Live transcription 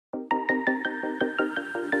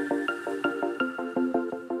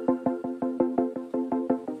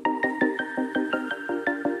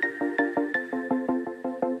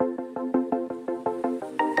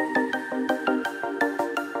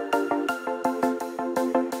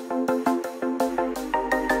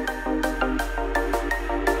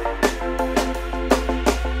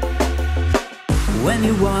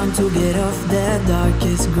When you want to get off the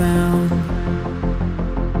darkest ground,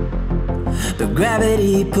 but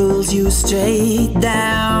gravity pulls you straight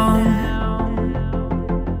down.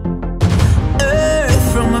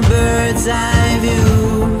 Earth from a bird's eye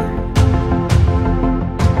view.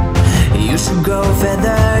 You should grow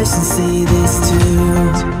feathers and see this too.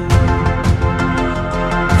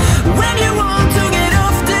 When you want to get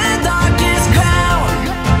off the darkest ground,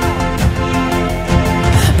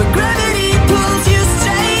 but gravity pulls you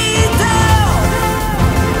straight down.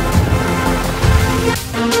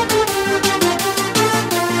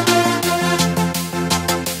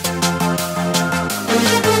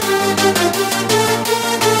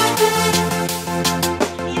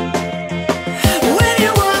 When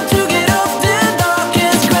you want to get off the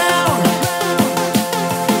darkest ground,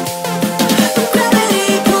 but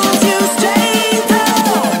gravity pulls you straight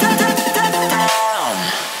down.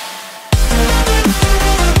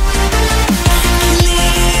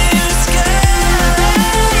 Clear sky.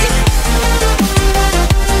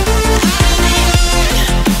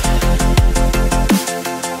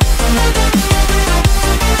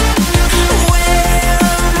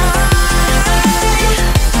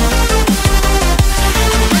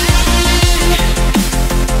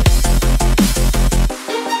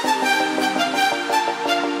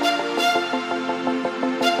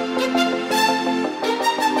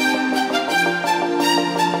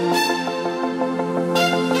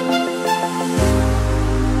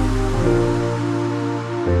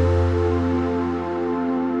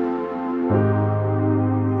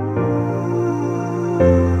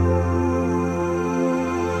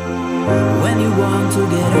 When you want to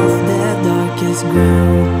get off the darkest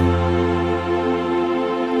ground,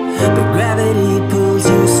 but gravity pulls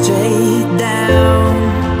you straight down.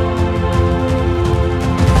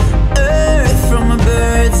 Earth from a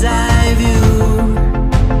bird's eye view.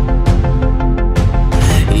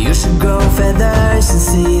 You should grow feathers and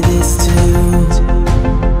see this too.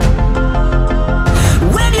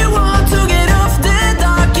 When you want to get off the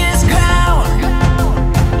darkest ground,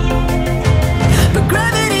 but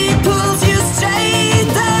gravity pulls you straight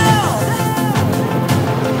down.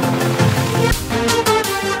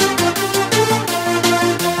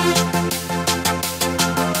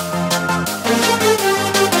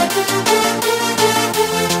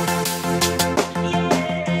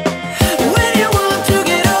 When you want to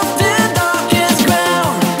get off the darkest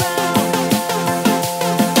ground,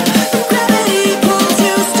 but gravity pulls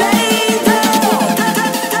you straight down.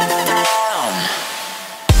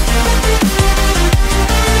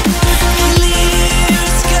 Clear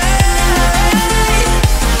sky.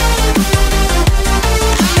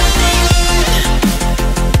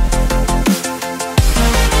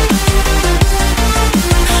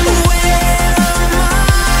 Where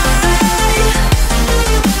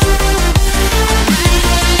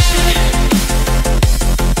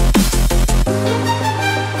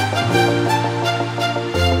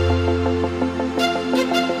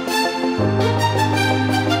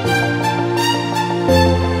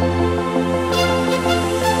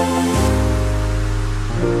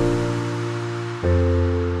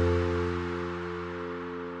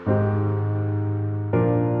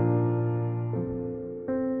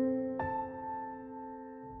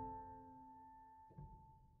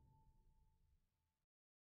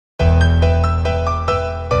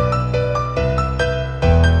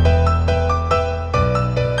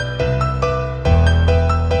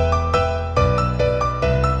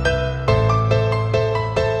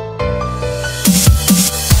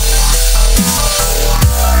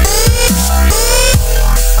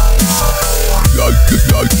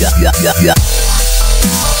am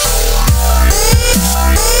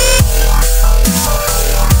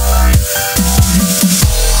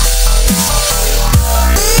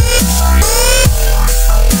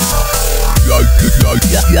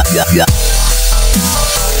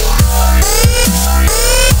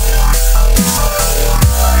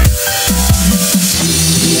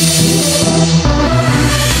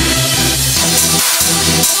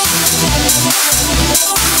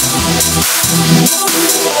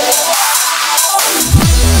I?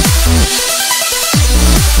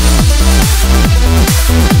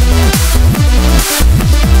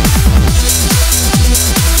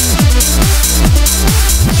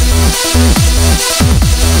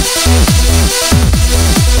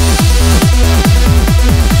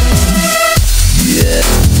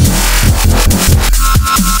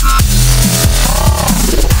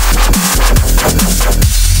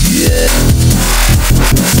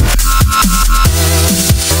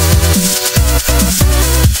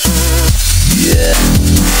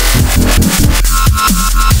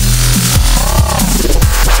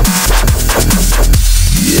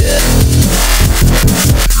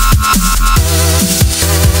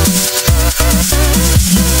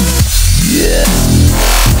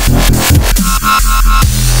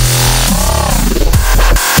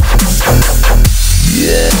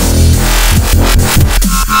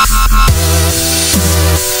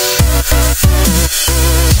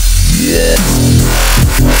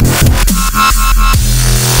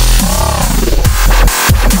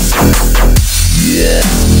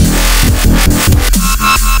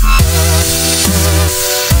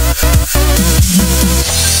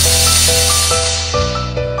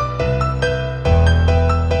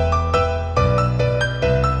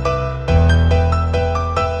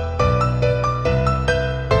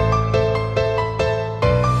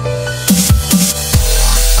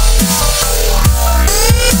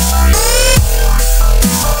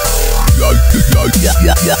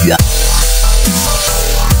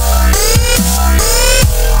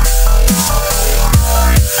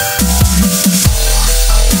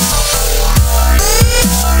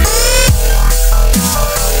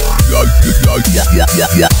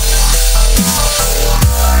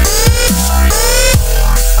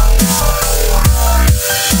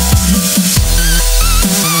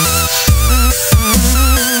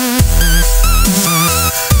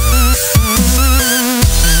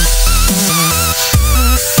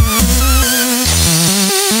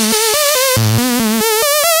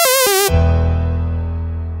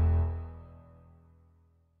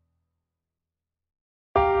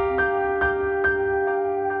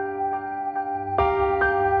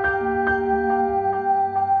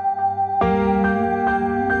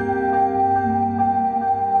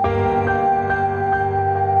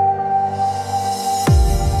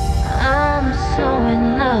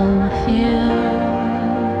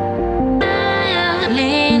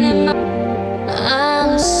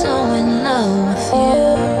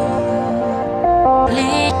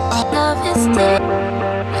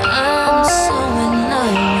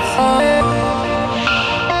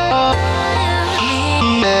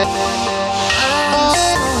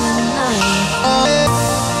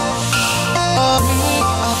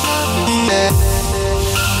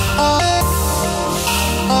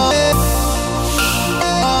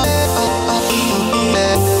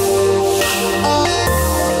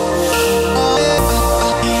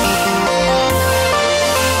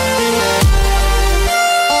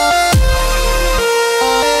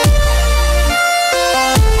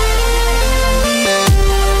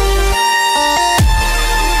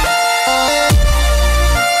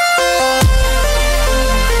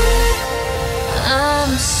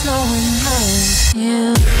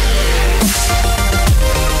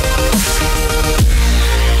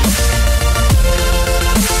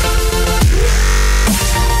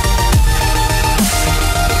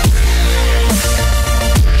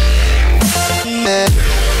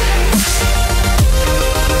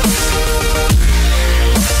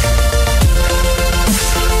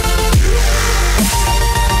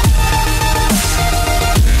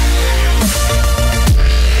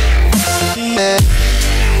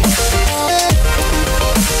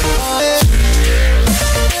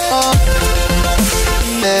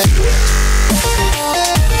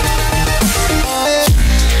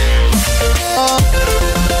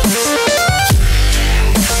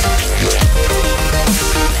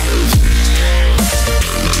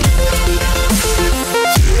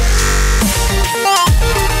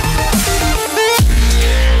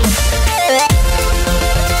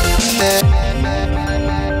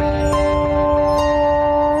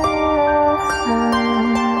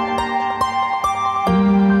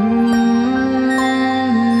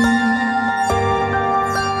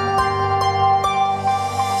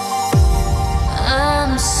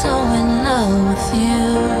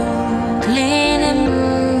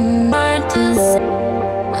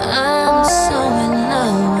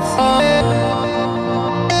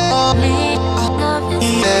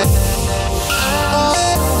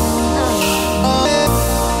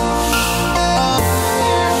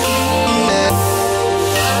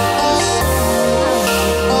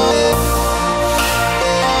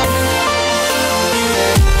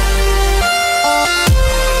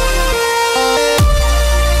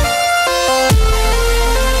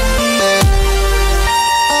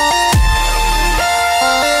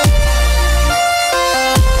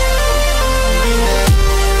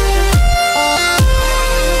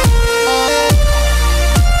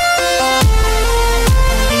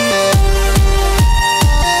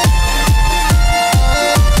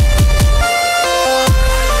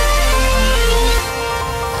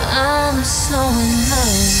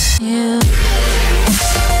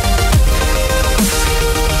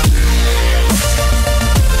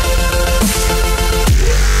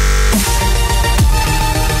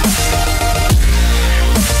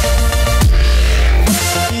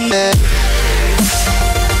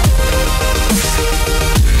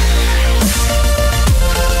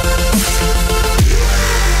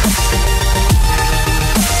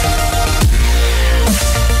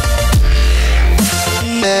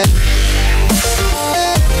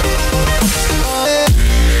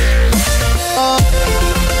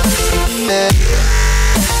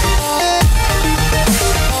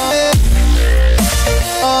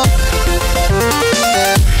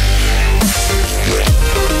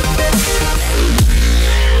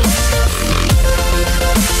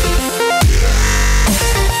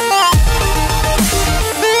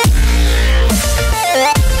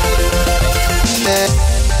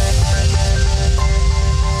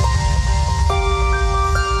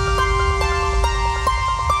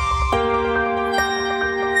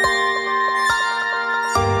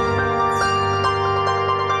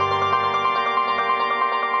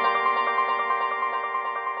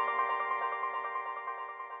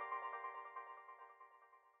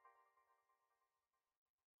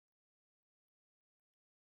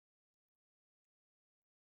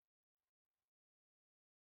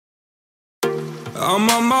 I'm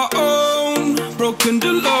on my own, broken and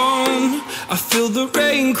alone. I feel the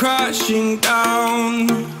rain crashing down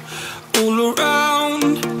all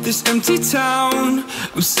around this empty town.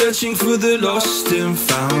 I'm searching for the lost and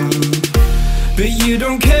found, but you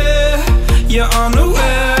don't care, you're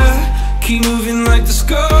unaware. Keep moving like the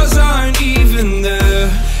scars aren't even there.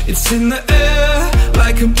 It's in the air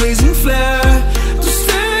like a blazing flare. Don't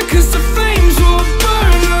stare cause the flames will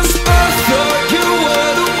burn us. I thought you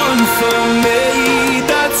were the one for me.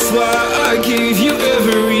 That's why I gave you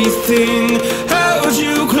everything, held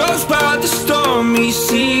you close by